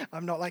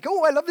 I'm not like,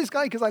 oh, I love this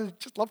guy because I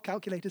just love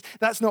calculators.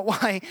 That's not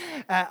why.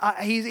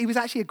 He was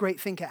actually a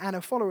great thinker and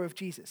a follower of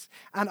Jesus.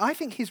 And I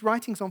think his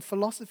writings on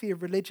philosophy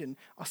of religion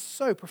are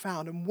so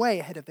profound and way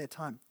ahead of their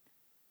time.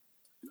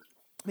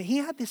 I mean, he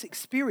had this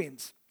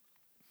experience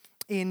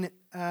in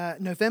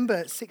November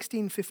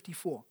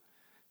 1654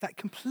 that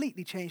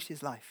completely changed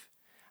his life.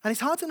 And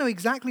it's hard to know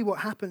exactly what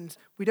happened.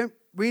 We don't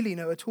really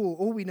know at all.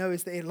 All we know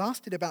is that it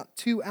lasted about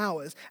 2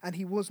 hours and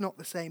he was not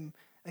the same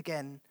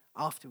again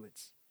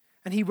afterwards.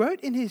 And he wrote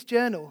in his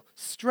journal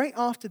straight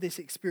after this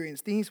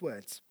experience these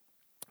words: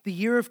 the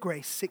year of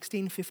grace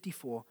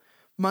 1654,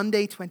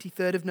 Monday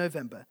 23rd of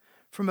November,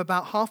 from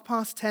about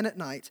 10:30 at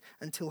night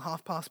until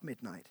past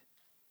midnight.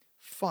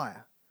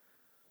 Fire,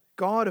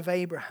 God of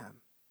Abraham,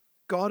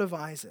 God of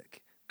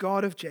Isaac,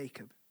 God of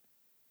Jacob,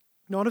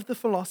 not of the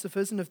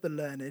philosophers and of the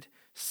learned,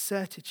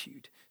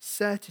 certitude,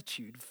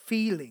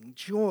 feeling,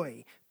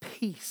 joy,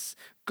 peace.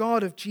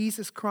 God of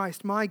Jesus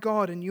Christ, my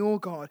God and your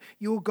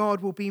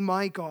God will be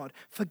my God.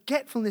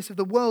 Forgetfulness of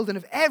the world and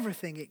of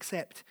everything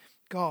except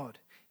God.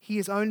 He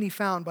is only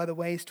found by the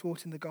ways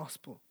taught in the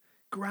gospel.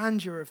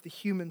 Grandeur of the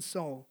human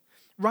soul.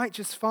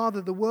 Righteous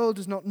Father, the world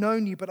has not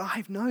known you, but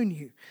I've known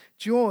you.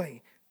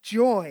 Joy,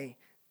 joy,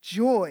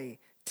 joy.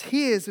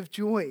 tears of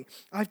joy.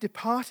 I've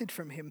departed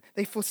from him.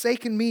 They've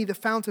forsaken me, the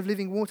fount of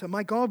living water.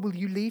 My God, will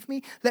you leave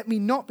me? Let me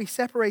not be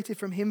separated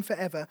from him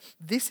forever.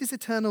 This is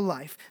eternal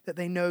life, that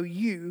they know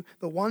you,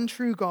 the one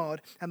true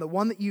God, and the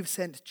one that you've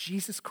sent,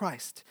 Jesus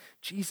Christ.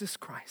 Jesus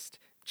Christ.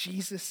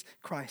 Jesus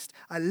Christ.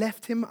 I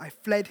left him, I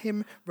fled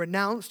him,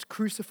 renounced,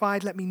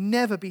 crucified. Let me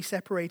never be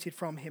separated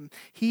from him.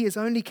 He is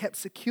only kept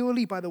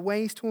securely by the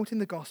ways taught in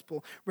the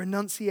gospel,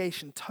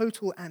 renunciation,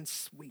 total and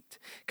sweet.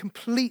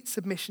 Complete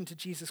submission to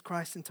Jesus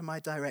Christ and to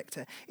my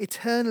director.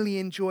 Eternally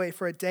enjoy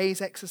for a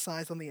day's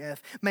exercise on the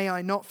earth. May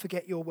I not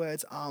forget your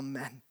words.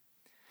 Amen.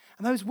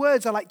 And those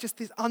words are like just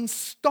this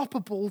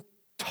unstoppable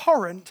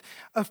torrent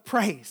of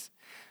praise.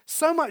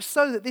 So much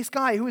so that this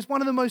guy, who was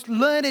one of the most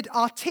learned,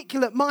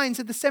 articulate minds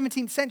of the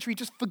 17th century,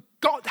 just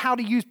forgot how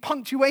to use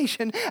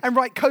punctuation and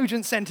write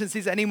cogent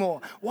sentences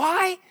anymore.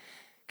 Why?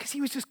 Because he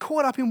was just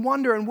caught up in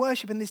wonder and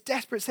worship in this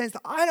desperate sense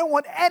that I don't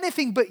want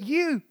anything but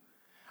you.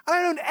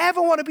 I don't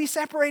ever want to be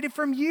separated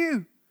from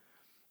you.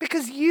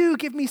 Because you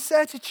give me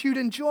certitude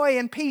and joy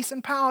and peace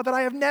and power that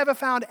I have never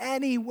found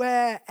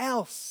anywhere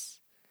else.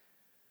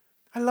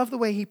 I love the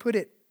way he put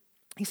it.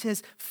 He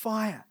says,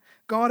 fire.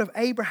 God of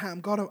Abraham,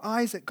 God of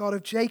Isaac, God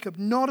of Jacob,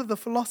 not of the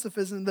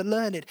philosophers and the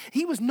learned.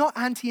 He was not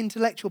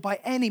anti-intellectual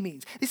by any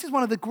means. This is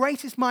one of the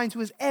greatest minds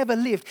who has ever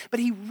lived, but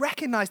he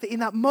recognized that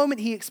in that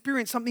moment he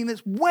experienced something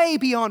that's way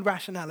beyond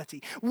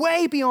rationality,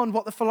 way beyond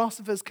what the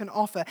philosophers can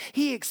offer.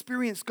 He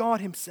experienced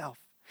God himself.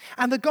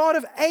 And the God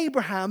of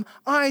Abraham,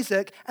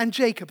 Isaac, and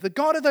Jacob, the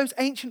God of those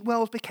ancient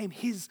worlds, became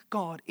his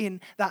God in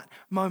that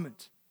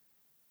moment.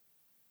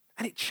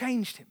 And it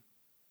changed him.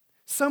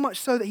 So much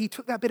so that he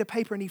took that bit of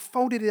paper and he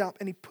folded it up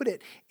and he put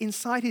it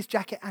inside his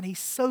jacket and he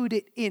sewed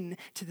it in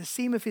to the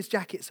seam of his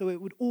jacket so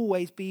it would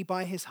always be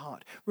by his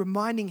heart,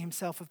 reminding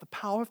himself of the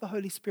power of the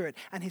Holy Spirit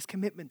and his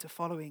commitment to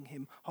following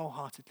him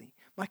wholeheartedly.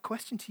 My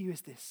question to you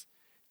is this: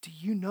 do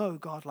you know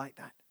God like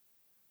that?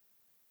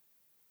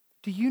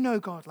 Do you know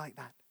God like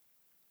that?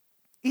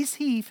 Is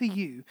he for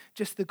you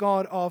just the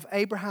God of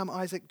Abraham,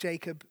 Isaac,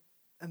 Jacob,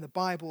 and the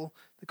Bible,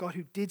 the God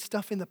who did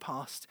stuff in the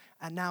past,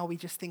 and now we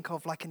just think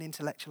of like an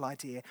intellectual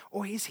idea?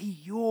 Or is he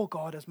your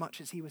God as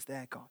much as he was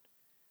their God?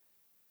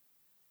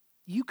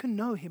 You can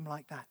know him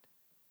like that.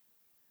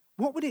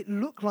 What would it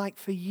look like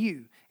for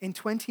you in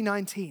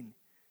 2019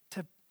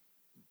 to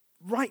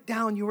write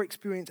down your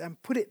experience and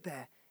put it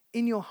there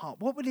in your heart?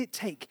 What would it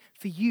take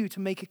for you to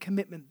make a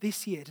commitment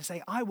this year to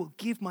say, I will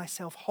give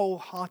myself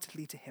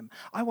wholeheartedly to him.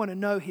 I want to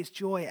know his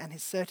joy and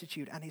his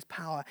certitude and his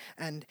power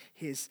and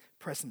his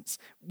presence.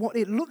 What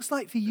it looks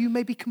like for you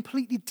may be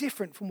completely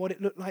different from what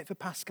it looked like for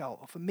Pascal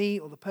or for me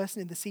or the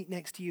person in the seat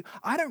next to you.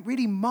 I don't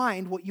really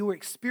mind what your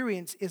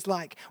experience is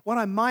like. What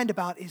I mind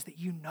about is that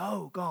you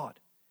know God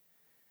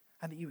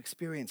and that you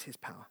experience his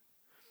power.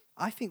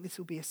 I think this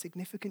will be a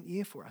significant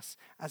year for us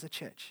as a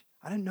church.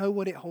 I don't know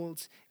what it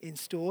holds in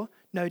store.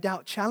 No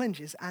doubt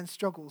challenges and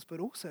struggles, but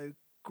also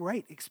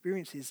great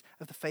experiences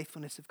of the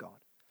faithfulness of God.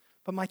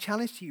 But my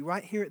challenge to you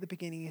right here at the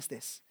beginning is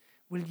this: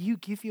 will you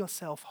give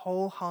yourself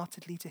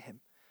wholeheartedly to him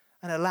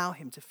and allow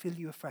him to fill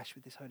you afresh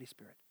with his Holy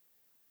Spirit?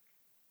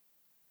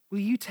 Will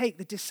you take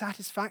the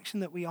dissatisfaction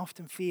that we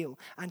often feel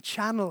and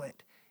channel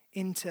it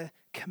into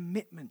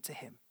commitment to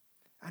him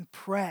and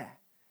prayer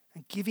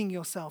and giving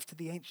yourself to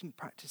the ancient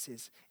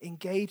practices,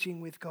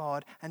 engaging with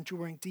God and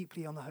drawing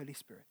deeply on the Holy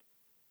Spirit?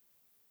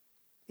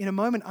 In a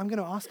moment, I'm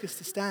going to ask us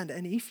to stand,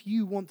 and if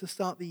you want to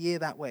start the year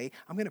that way,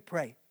 I'm going to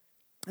pray.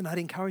 And I'd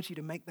encourage you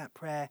to make that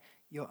prayer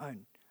your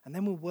own. And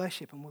then we'll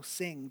worship and we'll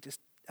sing just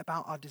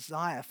about our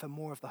desire for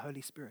more of the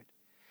Holy Spirit.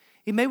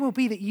 It may well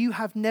be that you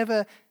have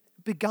never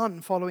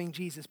begun following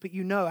Jesus, but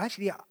you know,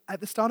 actually,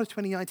 at the start of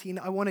 2019,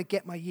 I want to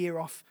get my year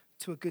off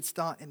to a good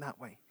start in that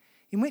way.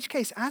 In which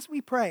case, as we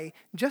pray,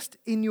 just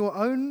in your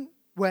own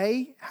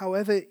way,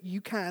 however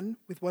you can,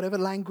 with whatever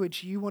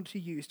language you want to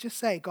use, just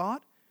say,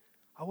 God,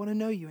 I want to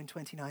know you in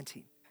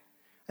 2019.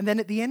 And then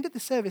at the end of the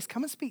service,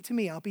 come and speak to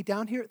me. I'll be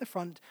down here at the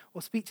front,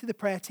 or speak to the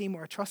prayer team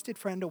or a trusted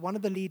friend or one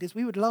of the leaders.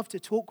 We would love to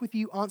talk with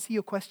you, answer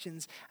your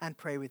questions, and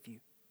pray with you.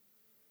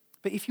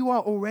 But if you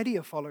are already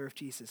a follower of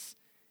Jesus,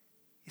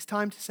 it's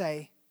time to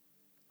say,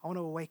 I want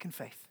to awaken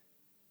faith.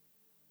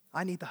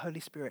 I need the Holy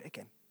Spirit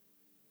again.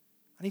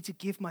 I need to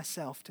give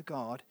myself to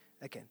God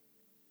again.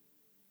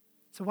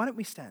 So why don't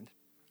we stand?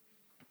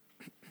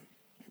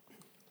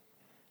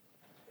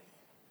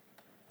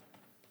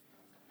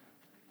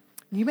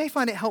 You may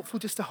find it helpful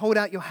just to hold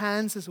out your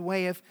hands as a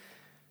way of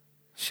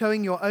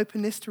showing your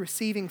openness to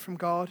receiving from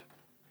God.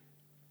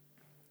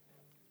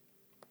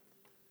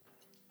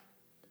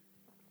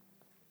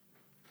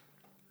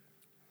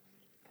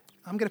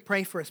 I'm going to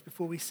pray for us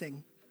before we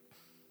sing.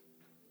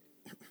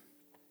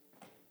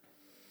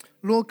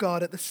 Lord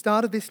God, at the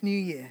start of this new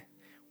year,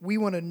 we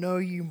want to know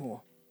you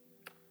more.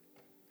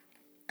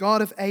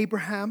 God of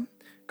Abraham,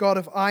 God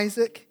of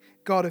Isaac,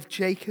 God of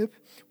Jacob,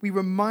 we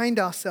remind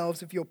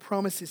ourselves of your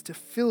promises to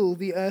fill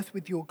the earth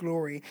with your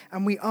glory,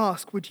 and we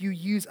ask, would you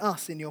use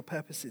us in your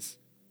purposes?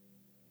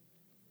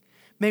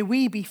 May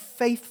we be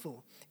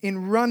faithful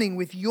in running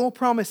with your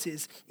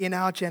promises in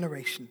our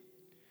generation.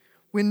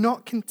 We're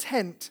not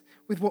content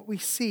with what we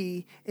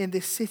see in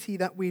this city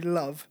that we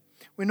love.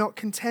 We're not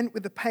content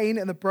with the pain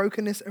and the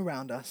brokenness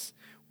around us.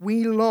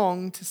 We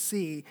long to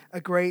see a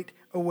great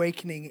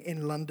awakening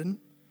in London.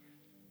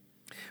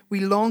 We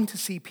long to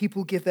see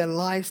people give their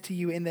lives to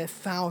you in their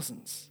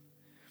thousands.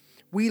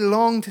 We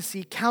long to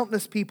see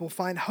countless people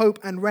find hope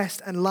and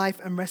rest and life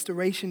and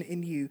restoration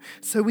in you.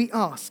 So we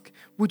ask,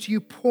 would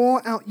you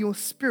pour out your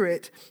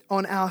Spirit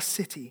on our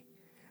city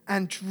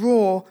and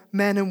draw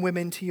men and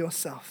women to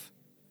yourself?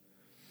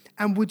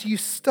 And would you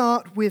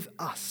start with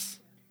us?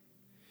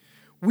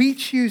 We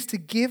choose to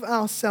give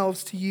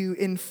ourselves to you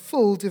in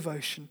full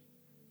devotion.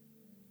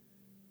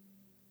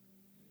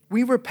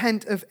 We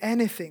repent of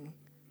anything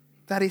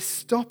that is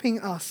stopping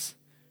us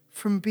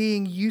from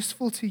being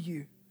useful to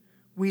you.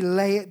 We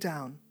lay it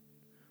down.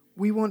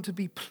 We want to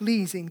be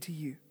pleasing to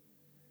you.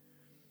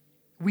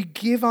 We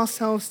give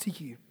ourselves to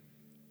you.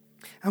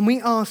 And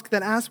we ask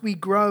that as we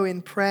grow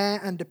in prayer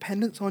and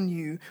dependence on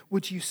you,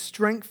 would you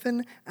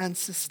strengthen and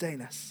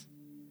sustain us?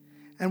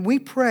 And we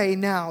pray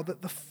now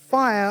that the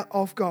fire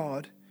of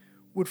God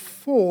would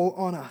fall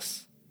on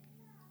us.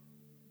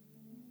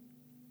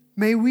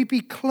 May we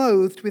be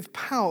clothed with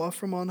power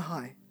from on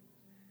high.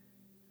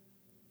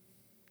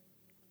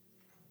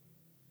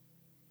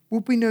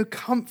 Would we know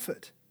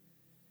comfort,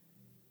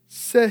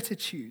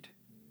 certitude,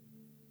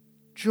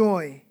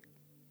 joy,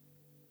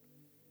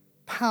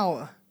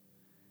 power,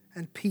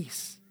 and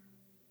peace?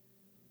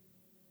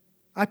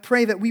 I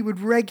pray that we would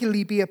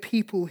regularly be a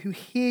people who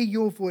hear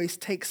your voice,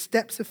 take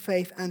steps of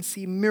faith, and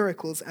see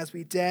miracles as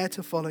we dare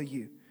to follow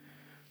you.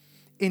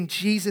 In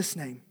Jesus'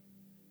 name,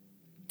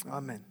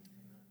 amen.